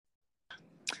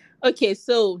Okay,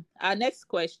 so our next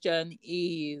question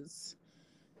is: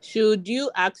 should you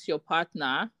ask your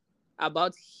partner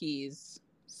about his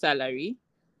salary,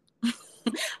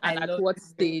 I and at love what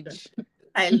this question. stage?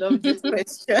 I love this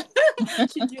question.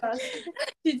 should you ask?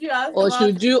 Should you ask Or about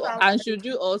should you, and salary? should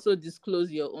you also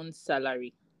disclose your own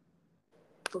salary?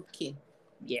 Okay.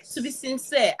 To be Yes.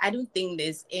 sincere, I don't think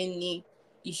there's any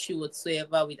issue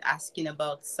whatsoever with asking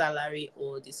about salary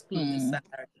or disclosing Mm.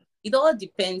 salary. It all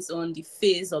depends on the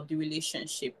phase of the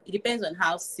relationship. It depends on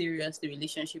how serious the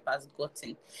relationship has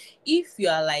gotten. If you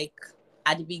are like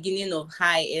at the beginning of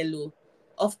hi, hello,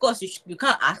 of course you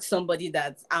can't ask somebody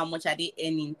that how much are they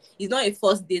earning. It's not a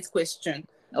first date question.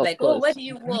 Of Like, oh, where course. do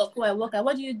you work? Oh, I work.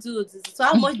 What do you do? So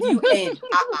how much do you earn?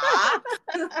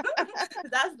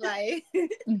 That's like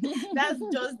that's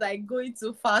just like going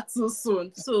too far too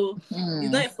soon. So it's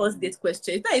Mm. not a first date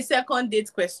question. It's not a second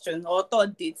date question or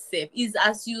third date safe. It's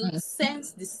as you Mm.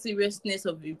 sense the seriousness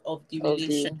of the Of the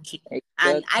relationship.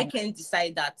 And I exactly. can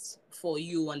decide that for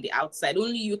you on the outside.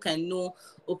 Only you can know,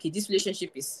 okay, this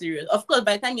relationship is serious. Of course,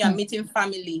 by the time you are Mm. meeting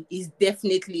family, it's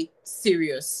definitely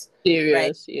serious.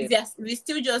 Right. Serious, yeah. If it's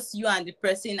still just you and the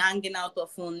person hanging out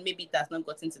of phone, maybe it has not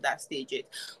gotten to that stage yet.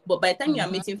 But by the time you are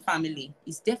Mm-hmm. meeting family,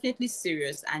 it's definitely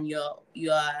serious, and you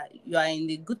are in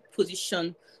a good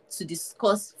position to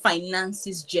discuss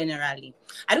finances generally.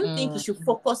 I don't think you Mm. should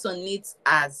focus on it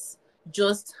as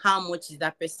just how much is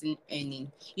that person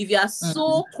earning. If you are Mm.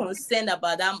 so concerned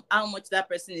about how much that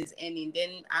person is earning,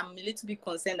 then I'm a little bit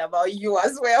concerned about you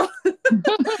as well.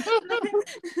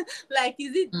 Like,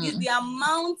 is Mm. the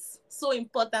amount so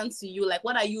important to you? Like,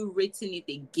 what are you rating it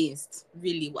against,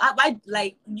 really?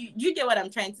 Like, you get what I'm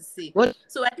trying to say? What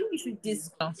So I think you should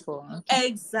for? Okay.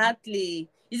 exactly,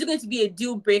 is it going to be a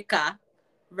deal breaker,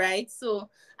 right? So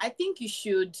I think you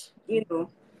should, base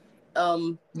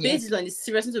Yes. it on the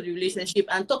seriousness of the relationship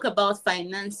and talk about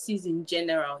finances in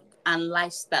general and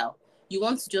lifestyle. You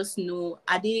want to just know,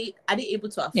 are they able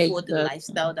to afford the Exactly.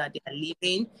 lifestyle that they are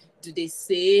living? Do they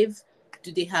save?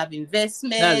 Do they have That's the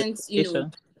investments?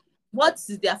 question. What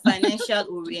is their financial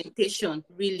orientation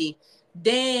really?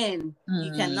 Then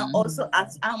you can now Mm. also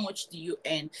ask, how much do you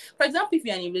earn? For example, if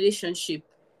you're in a relationship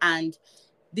and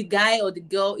the guy or the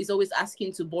girl is always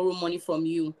asking to borrow money from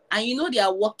you and you know they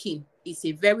are working, it's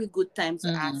a very good time to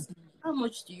Mm. ask, how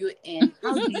much do you earn?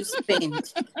 How do you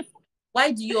spend?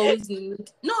 Why do you always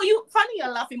need? No, you funny, you're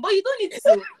laughing, but you don't need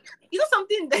to. You know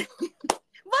something that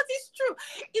but it's true.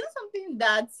 It's something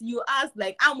that you ask,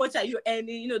 like, how much are you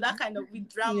earning? That kind of with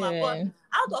drama. But Yeah.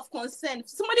 out of concern,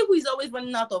 somebody who is always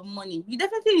running out of money, you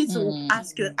definitely need to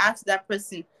Mm. ask that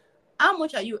person, how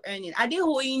much are you earning? Are they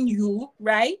owing you,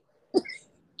 right?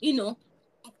 You know,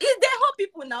 they owe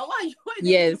people now. Why is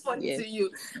everything Yes. funny Yes. to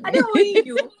you? Are they owing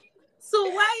you? So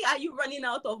why are you running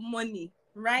out of money?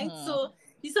 Right? Mm. So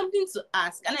it's something to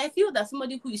ask. And I feel that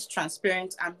somebody who is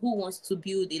transparent and who wants to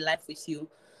build a life with you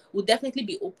will definitely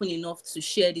be open enough to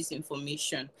share this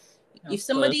information. If Of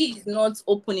somebody course. is not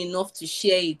open enough to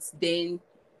share it, then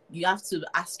you have to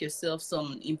ask yourself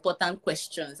some important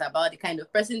questions about the kind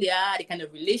of person they are, the kind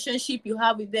of relationship you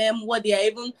have with them, what they are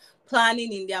even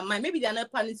planning in their mind. Maybe they are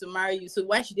not planning to marry you, so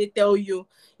why should they tell you,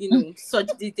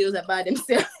 such details about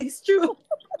themselves? It's true.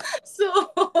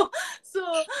 So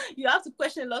so you have to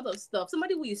question a lot of stuff.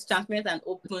 Somebody who is transparent and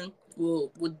open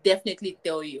will definitely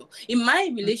tell you. In my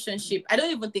relationship, I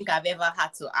don't even think I've ever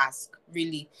had to ask,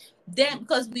 really. Then,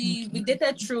 because we Okay.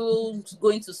 dated through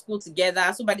going to school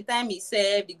together, so by the time he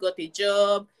said he got a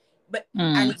job, and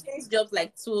Mm. he changed jobs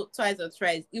like twice or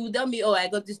thrice, he would tell me, oh, I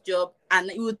got this job, and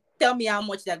he would tell me how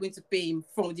much they're going to pay him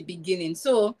from the beginning.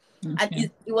 So Okay.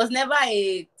 it was never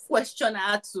a question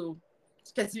I had to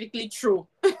specifically throw.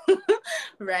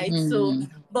 Right? So, Mm.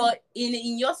 but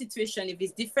in your situation, if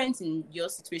it's different in your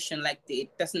situation, like the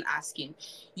person asking,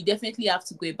 you definitely have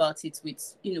to go about it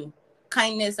with,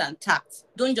 kindness and tact.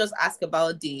 Don't just ask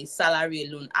about the salary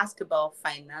alone, ask about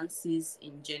finances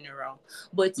in general.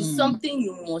 But it is Mm. something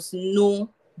you must know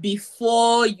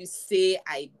before you say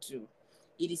I do.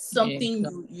 It is something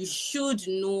Exactly. you should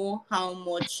know how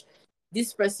much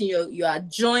this person you are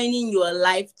joining your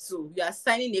life to, you are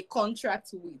signing a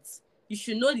contract with. You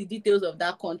should know the details of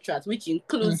that contract, which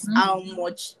includes Mm-hmm. how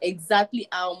much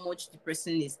the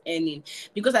person is earning.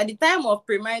 Because at the time of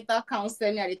premarital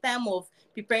counseling, at the time of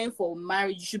preparing for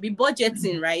marriage, you should be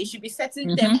budgeting, right? You should be setting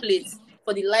Mm-hmm. templates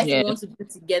for the life you Yeah. want to put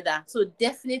together. So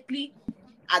definitely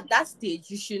at that stage,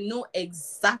 you should know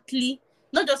exactly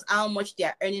not just how much they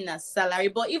are earning as salary,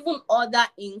 but even other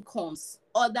incomes,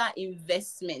 other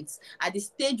investments. At the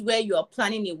stage where you are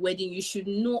planning a wedding, you should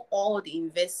know all the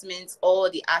investments, all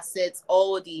the assets,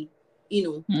 all the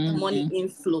money Mm.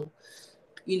 inflow.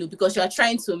 because you're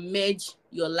trying to merge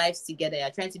your lives together. You're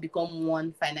trying to become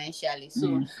one financially. So,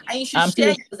 and you should And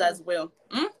share please, yours as well.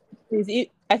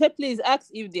 I said, please ask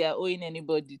if they are owing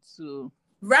anybody too.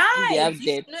 If they Right. have You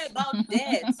debt. should know about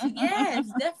debt. Yes,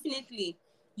 definitely.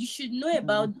 You should know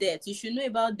about debt. You should know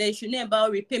about debt. You should know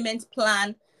about repayment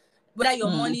plan. Whether your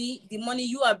money, the money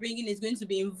you are bringing is going to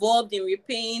be involved in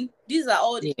repaying. These are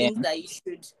all the Yeah. things that you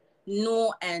should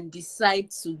know and decide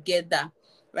together.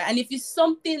 Right. And if it's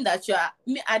something that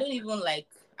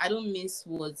I don't mince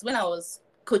words. When I was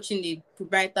coaching the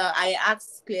proprietor, I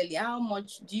asked clearly, how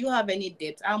much do you have any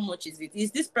debt? How much is it?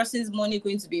 Is this person's money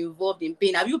going to be involved in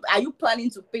paying? Are you planning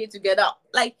to pay together?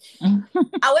 Like,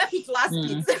 I want you to ask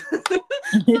it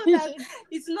so that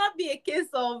it's not be a case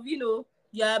of,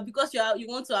 because you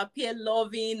want to appear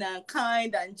loving and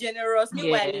kind and generous.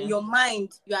 Meanwhile, in your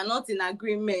mind, you are not in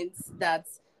agreement that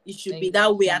it should be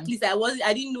that way. At least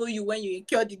I didn't know you when you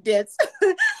incurred the debt.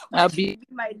 I'll be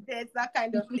my debt, that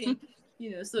kind of thing.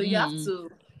 So you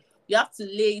have to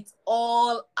lay it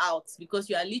all out, because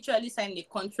you are literally signing a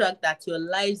contract that your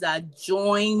lives are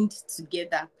joined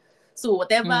together. So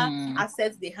whatever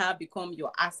assets they have become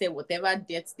your asset, whatever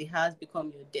debts they have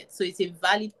become your debt. So it's a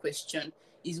valid question.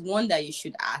 It's one that you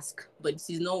should ask, but it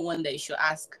is not one that you should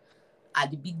ask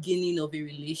at the beginning of a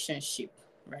relationship,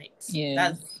 right?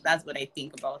 Yeah. That's what I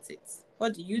think about it.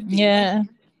 What do you think? Yeah,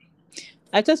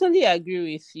 I totally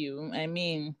agree with you. I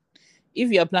mean,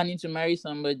 if you're planning to marry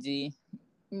somebody,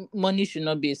 money should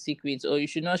not be a secret, or you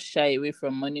should not shy away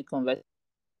from money conversation.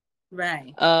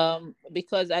 Right.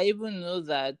 Because I even know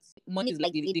that money is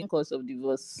like the leading cause of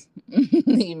divorce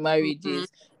in marriages,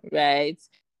 right?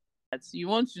 You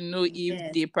want to know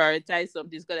if they prioritize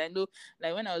something, because I know,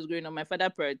 like when I was growing up, my father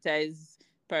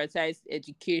prioritized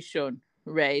education,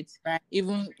 right?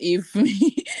 Even if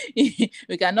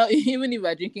we cannot, even if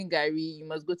we're drinking Gary, you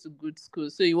must go to good school.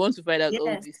 So you want to find out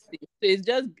all these things.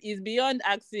 So it's beyond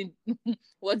asking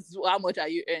how much are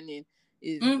you earning.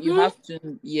 You have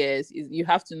to you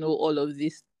have to know all of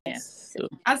this. Yes. So.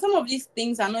 And some of these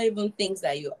things are not even things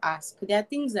that you ask. They are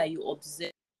things that you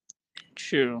observe.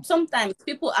 True. Sometimes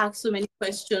people ask so many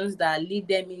questions that lead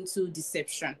them into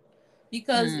deception.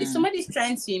 Because if somebody is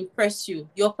trying to impress you,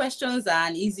 your questions are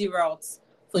an easy route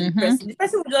for the person. The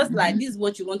person will just like, this is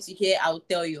what you want to hear, I'll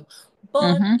tell you.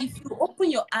 But if you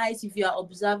open your eyes, if you are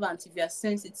observant, if you are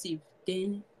sensitive,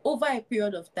 then over a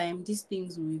period of time, these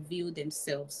things will reveal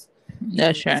themselves.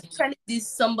 That's right. Especially this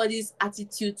somebody's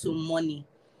attitude to money.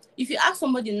 If you ask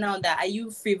somebody now that, are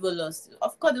you frivolous?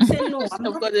 Of course they'll say no. I'm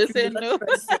not a frivolous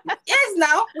person. Yes,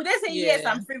 now would they say yes,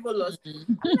 I'm frivolous?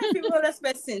 I'm not a frivolous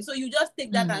person. So you just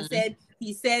take that and said,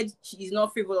 he said she's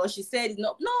not frivolous. She said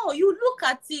no. No, you look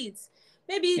at it.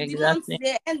 Maybe the month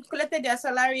they collected their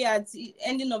salary at the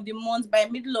ending of the month. By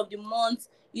middle of the month,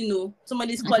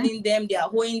 somebody's calling them. They are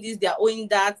owing this. They are owing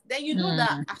that. Then you know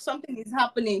that something is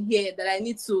happening here that I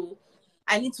need to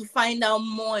find out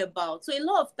more about. So a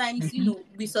lot of times,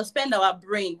 we suspend our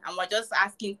brain and we're just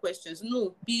asking questions.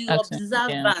 No, be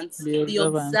observant. Be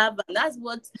observant. That's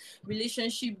what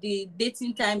the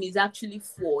dating time is actually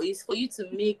for. It's for you to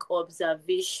make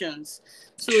observations.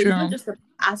 So it's not just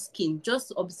asking,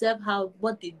 just observe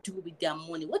what they do with their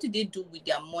money. What do they do with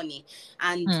their money?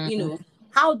 And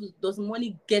how does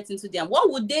money get into them?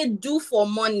 What would they do for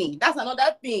money? That's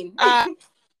another thing.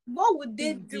 What would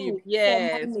they do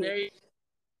for money?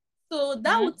 So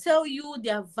that will tell you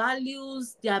their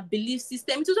values, their belief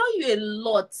system. To tell you a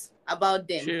lot about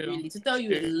them, really. To tell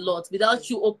you a lot without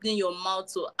you opening your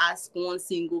mouth to ask one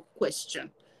single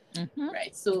question.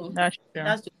 Right? So that's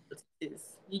just what it is.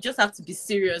 You just have to be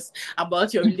serious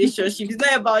about your relationship. It's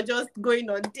not about just going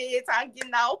on dates,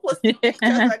 hanging out, posting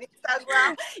pictures on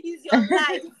Instagram. It's your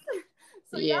life.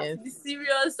 So you have to be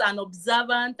serious and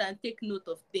observant and take note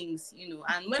of things,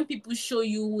 And when people show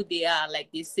you who they are, like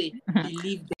they say,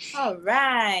 believe them. All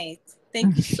right.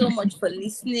 Thank you so much for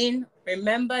listening.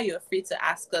 Remember, you're free to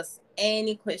ask us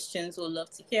any questions. We'd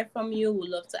love to hear from you.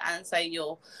 We'd love to answer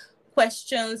your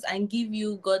questions and give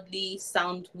you godly,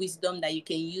 sound wisdom that you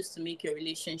can use to make your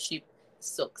relationship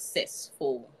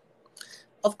successful.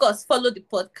 Of course, follow the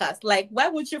podcast. Like, why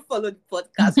won't you follow the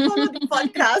podcast? Follow the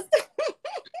podcast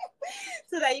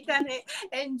so that you can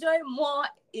enjoy more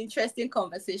interesting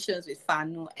conversations with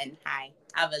Fanu and I.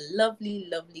 Have a lovely,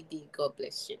 lovely day. God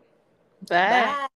bless you. Bye.